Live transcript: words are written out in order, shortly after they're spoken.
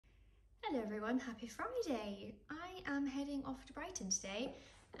Hello everyone, happy Friday. I am heading off to Brighton today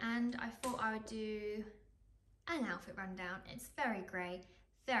and I thought I would do an outfit rundown. It's very grey,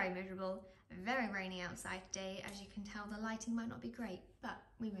 very miserable, very rainy outside today. As you can tell, the lighting might not be great, but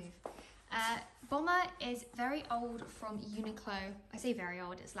we move. Bomber is very old from Uniqlo. I say very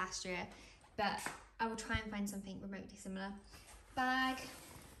old, it's last year, but I will try and find something remotely similar. Bag,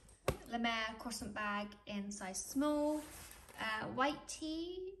 La Mer croissant bag in size small. White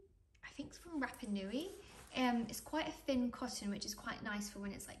tee, I think it's from Rapa Nui. It's quite a thin cotton, which is quite nice for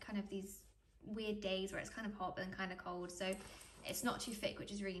when it's like kind of these weird days where it's kind of hot but then kind of cold. So it's not too thick,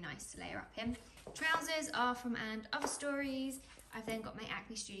 which is really nice to layer up in. Trousers are from And Other Stories. I've then got my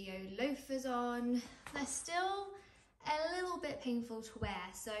Acne Studio loafers on. They're still a little bit painful to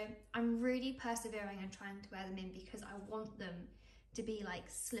wear, so I'm really persevering and trying to wear them in because I want them to be like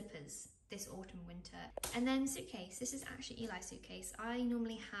slippers this autumn winter. And then suitcase, this is actually Eli's suitcase. I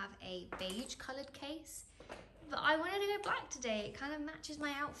normally have a beige coloured case, but I wanted to go black today. It kind of matches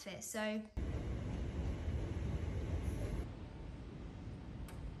my outfit, so.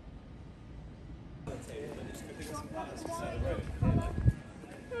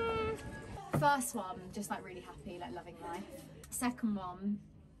 First one, just like really happy, like loving life. Second one,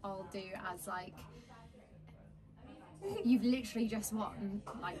 I'll do as like, you've literally just won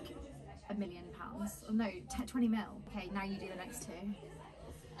like £1 million, or no, 20 mil. Okay, now you do the next two.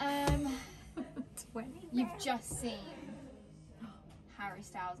 20. You've just seen Harry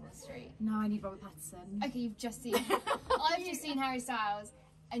Styles on the street. No, I need Robert Pattinson. Okay, you've just seen, I've just seen Harry Styles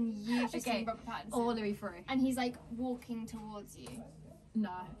and you've just seen Robert Pattinson. Or Louis Theroux. And he's like walking towards you.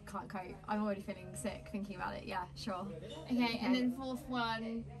 No, can't cope. I'm already feeling sick thinking about it. Yeah, sure. Okay, and then fourth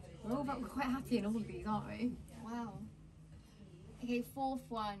one. We're all quite happy in all of these, aren't we? Wow. Okay, fourth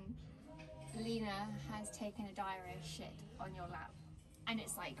one. Lena has taken a diarrhea shit on your lap. And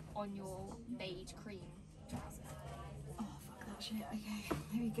it's like on your beige cream trousers. Oh, fuck that shit. Okay,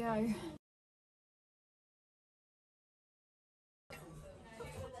 here we go.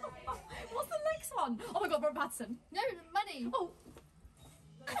 What's the next one? Oh my god, Robert Pattinson. No, money. Oh.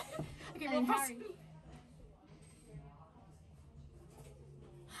 Okay, and then Harry.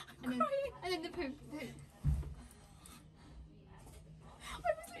 And then the poop. I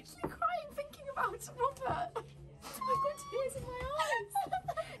was literally crying thinking about Robert. I've got tears in my eyes.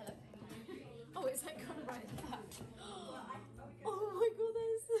 Oh, it's like gone right at the back. Oh my god, that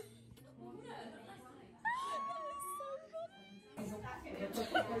is so funny.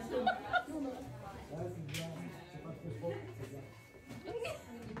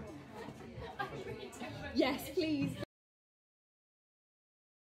 Yes, please.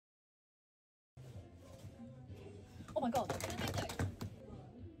 Oh my god.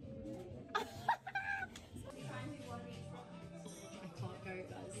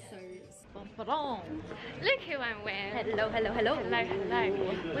 Look who I'm with. Hello, hello, hello. Hello,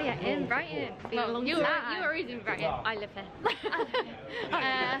 hello. We are in Brighton. Well, you are always in Brighton. I live here.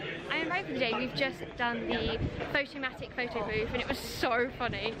 I'm in Brighton today. We've just done the Photomatic photo booth and it was so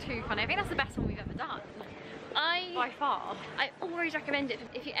funny. Too funny. I think that's the best one we've ever done. By far. I always recommend it.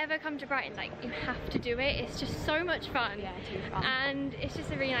 If you ever come to Brighton, like, you have to do it. It's just so much fun. Yeah, too fun. And it's just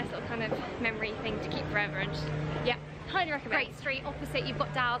a really nice little kind of memory thing to keep forever and just, yeah. Highly recommend. Great street opposite, you've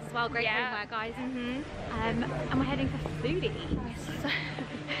got Dow's as well, great homeware guys. And we're heading for foodie.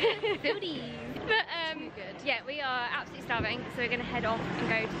 Foodies. But yeah, we are absolutely starving, so we're gonna head off and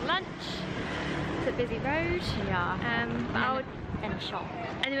go to lunch. It's a busy road. Yeah. And a shop.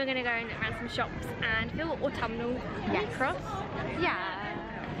 And then we're gonna go and look around some shops and feel autumnal. Yes. Cross. Yeah.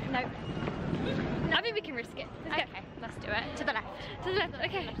 No. I think we can risk it. Okay, let's do it. To the left. To the left,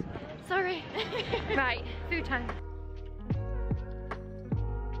 okay. Sorry. Right, food time.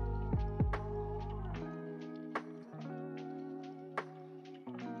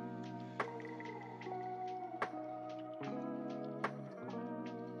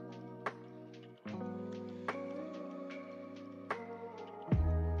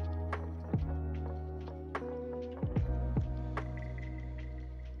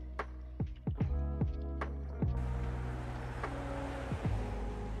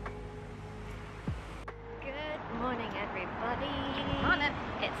 Good morning, everybody. Morning.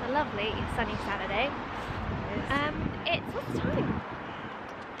 It's a lovely sunny Saturday. What's the time?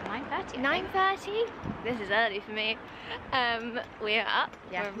 9:30. 9:30. This is early for me. We are up.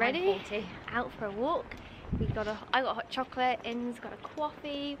 Yeah, we're ready. 9:40. Out for a walk. I got hot chocolate. In's got a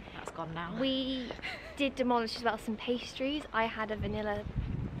coffee. That's gone now. We did demolish as well some pastries. I had a vanilla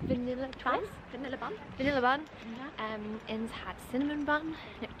twist. Vanilla bun. Vanilla bun. Yeah. In's had cinnamon bun.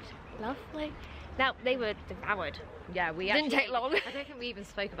 It was lovely. They were devoured. Yeah, we Didn't actually take long. I don't think we even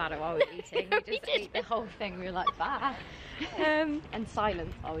spoke about it while we were eating. We just ate the whole thing. We were like, bah. And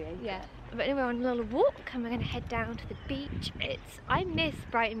silence. Oh yeah. Yeah. But anyway, we're on a little walk and we're going to head down to the beach. I miss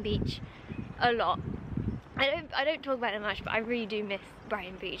Brighton Beach a lot. I don't talk about it much, but I really do miss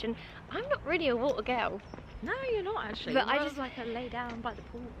Brighton Beach, and I'm not really a water girl. No, you're not actually. But you're I just like a lay down by the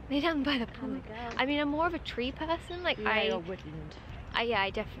pool. Lay down by the pool. And the girl. I mean, I'm more of a tree person. Like Or woodland. I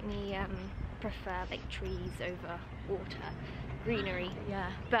definitely prefer like trees over water, greenery.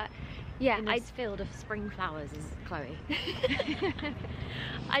 Yeah. But yeah, In this field of spring flowers is Chloe.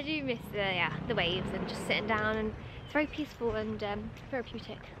 I do miss the waves and just sitting down, and it's very peaceful and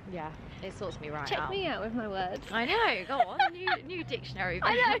therapeutic. Yeah, it sorts me right Check out. me out with my words. I know, go on, new dictionary.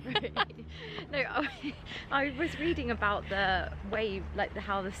 I know. No, I was reading about the wave, like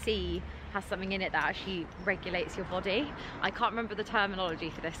how the sea has something in it that actually regulates your body. I can't remember the terminology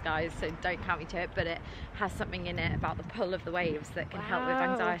for this, guys, so don't count me to it, but it has something in it about the pull of the waves that can help with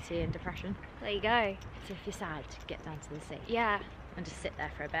anxiety and depression. There you go. So if you're sad, get down to the sea. Yeah. And just sit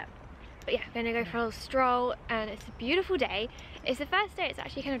there for a bit. But yeah, we're gonna go for a little stroll, and it's a beautiful day. It's the first day it's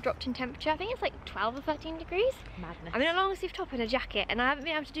actually kind of dropped in temperature. I think it's like 12 or 13 degrees. Madness. I'm in a long sleeve top and a jacket, and I haven't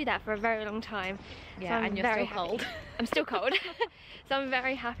been able to do that for a very long time. Yeah, so and you're still cold. I'm still cold. So I'm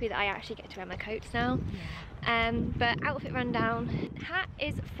very happy that I actually get to wear my coats now. But outfit rundown. Hat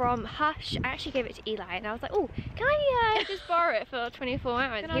is from Hush. I actually gave it to Eli, and I was like, oh, can I just borrow it for 24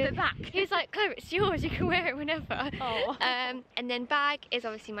 hours? Can I have it back? He was like, Chloe, it's yours, you can wear it whenever. Oh. And then bag is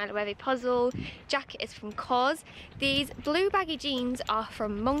obviously my Loewe puzzle. Jacket is from Cos. These blue baggy jeans are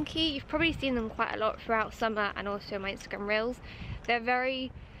from Monkey. You've probably seen them quite a lot throughout summer and also my Instagram reels. They're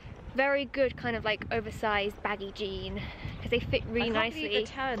very good kind of like oversized baggy jean because they fit really nicely. The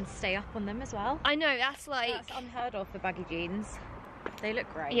turns stay up on them as well. I know, that's unheard of for baggy jeans. They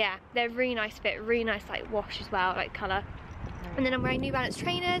look great. Yeah, they're really nice fit, really nice like wash as well, like colour. And then I'm wearing New Balance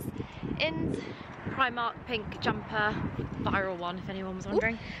trainers in Primark pink jumper, viral one if anyone was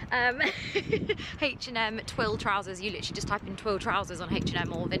wondering. H&M twill trousers. You literally just type in twill trousers on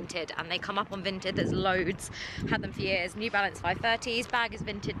H&M or Vinted and they come up on Vinted. There's loads. Had them for years. New Balance 530s. Bag is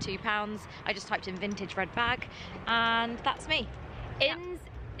Vinted £2. I just typed in vintage red bag and that's me. Ins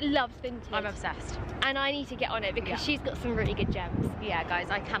loves vintage. I'm obsessed. And I need to get on it because she's got some really good gems. Yeah,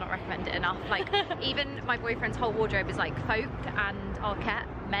 guys, I cannot recommend it enough. Like, even my boyfriend's whole wardrobe is like Folk and Arket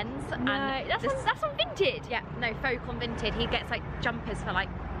men's. No, and that's on Vinted. Yeah, no, Folk on Vinted. He gets like jumpers for like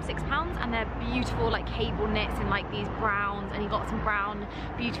 £6 and they're beautiful like cable knits in like these browns, and he got some brown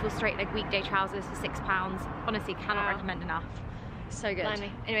beautiful straight leg weekday trousers for £6. Honestly, cannot recommend enough. So good.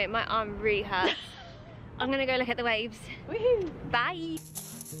 Blimey. Anyway, my arm really hurts. I'm gonna go look at the waves. Woohoo! Bye.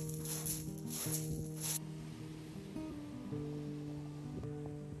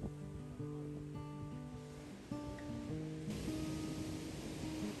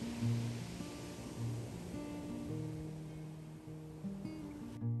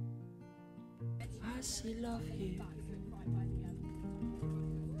 I see love here.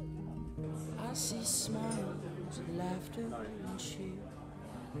 I see smiles, laughter, and cheer.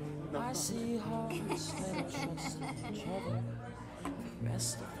 I see hearts that trust each other for the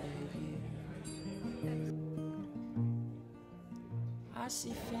rest of their year. I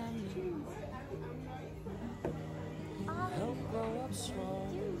see family help grow up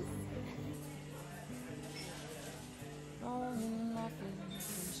strong, knowing nothing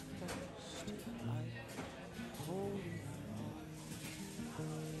comes close to life holding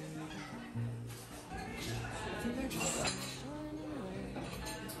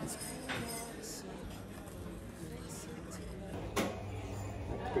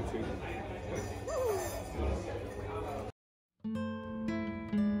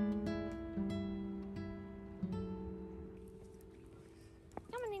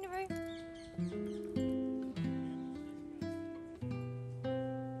Come on, Nina Roo.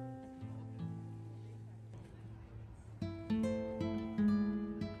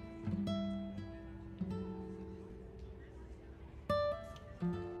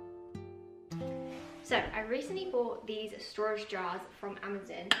 So I recently bought these storage jars from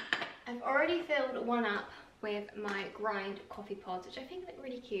Amazon. I've already filled one up with my grind coffee pods, which I think look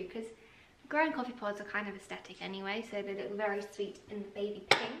really cute because grind coffee pods are kind of aesthetic anyway, so they look very sweet in the baby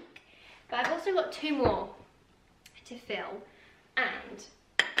pink. But I've also got 2 more to fill, and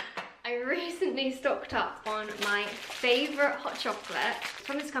I recently stocked up on my favourite hot chocolate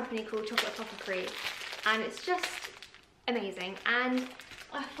from this company called Chocolate Apothecary, and it's just amazing. And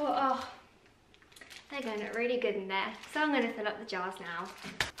I thought, oh, they're going to look really good in there, so I'm going to fill up the jars now.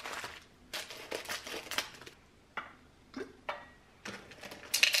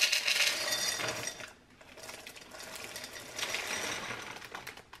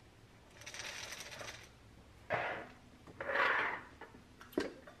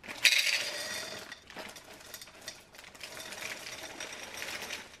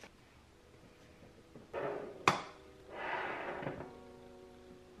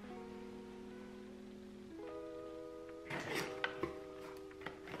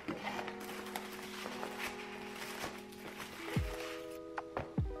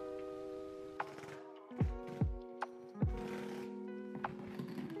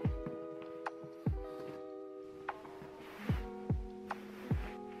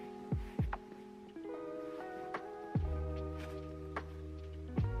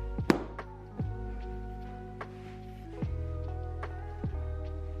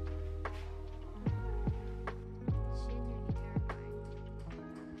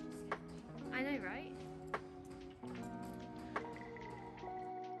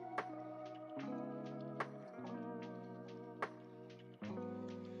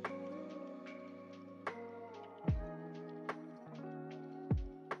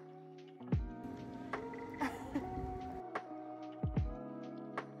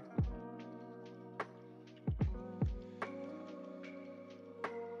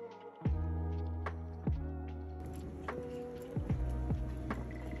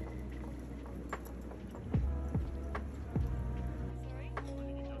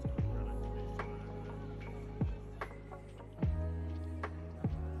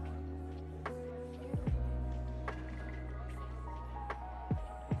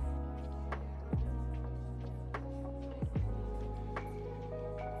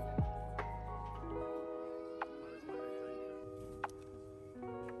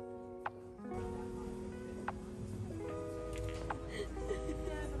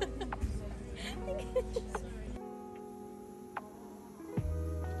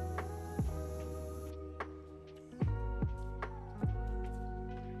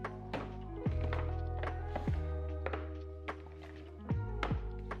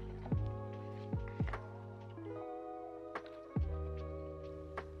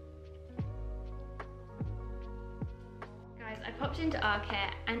 popped into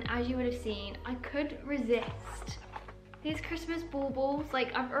Arket, and as you would have seen, I couldn't resist these Christmas baubles.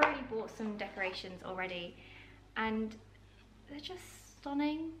 Like, I've already bought some decorations already, and they're just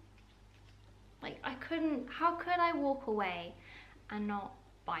stunning. Like, how could I walk away and not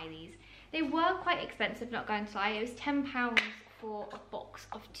buy these? They were quite expensive, not going to lie. It was £10 for a box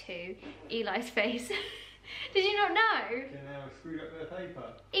of 2. Eli's face. Did you not know? They now screwed up their paper.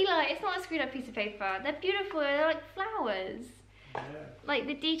 Eli, it's not a screwed up piece of paper. They're beautiful, they're like flowers. Yeah. Like,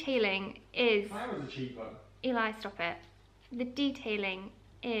 the detailing is... Flowers are cheaper. Eli, stop it. The detailing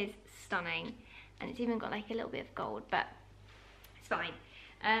is stunning. And it's even got like a little bit of gold, but it's fine.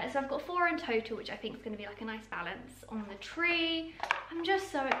 So I've got 4 in total, which I think is going to be like a nice balance on the tree. I'm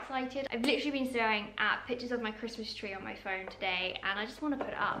just so excited. I've literally been staring at pictures of my Christmas tree on my phone today, and I just want to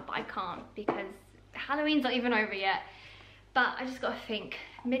put it up, but I can't because Halloween's not even over yet. But I just got to think,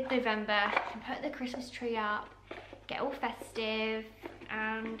 mid-November, I can put the Christmas tree up, get all festive,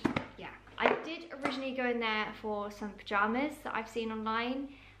 and yeah. I did originally go in there for some pyjamas that I've seen online,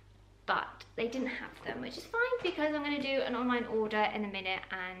 but they didn't have them, which is fine because I'm going to do an online order in a minute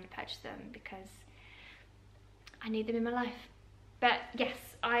and purchase them because I need them in my life. But yes,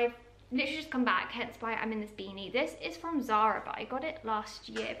 I've literally just come back, hence why I'm in this beanie. This is from Zara, but I got it last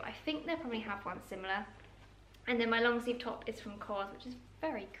year, but I think they probably have one similar. And then my long sleeve top is from COS, which is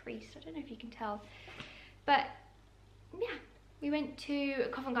very creased. I don't know if you can tell. But yeah, we went to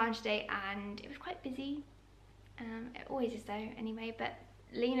Covent Garden today and it was quite busy. It always is though anyway, but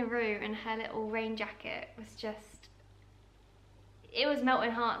Lena Rue and her little rain jacket was just, it was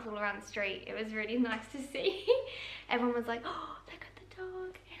melting hearts all around the street. It was really nice to see. Everyone was like, oh, look at the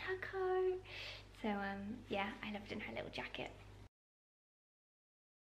dog in her coat. So yeah, I loved in her little jacket.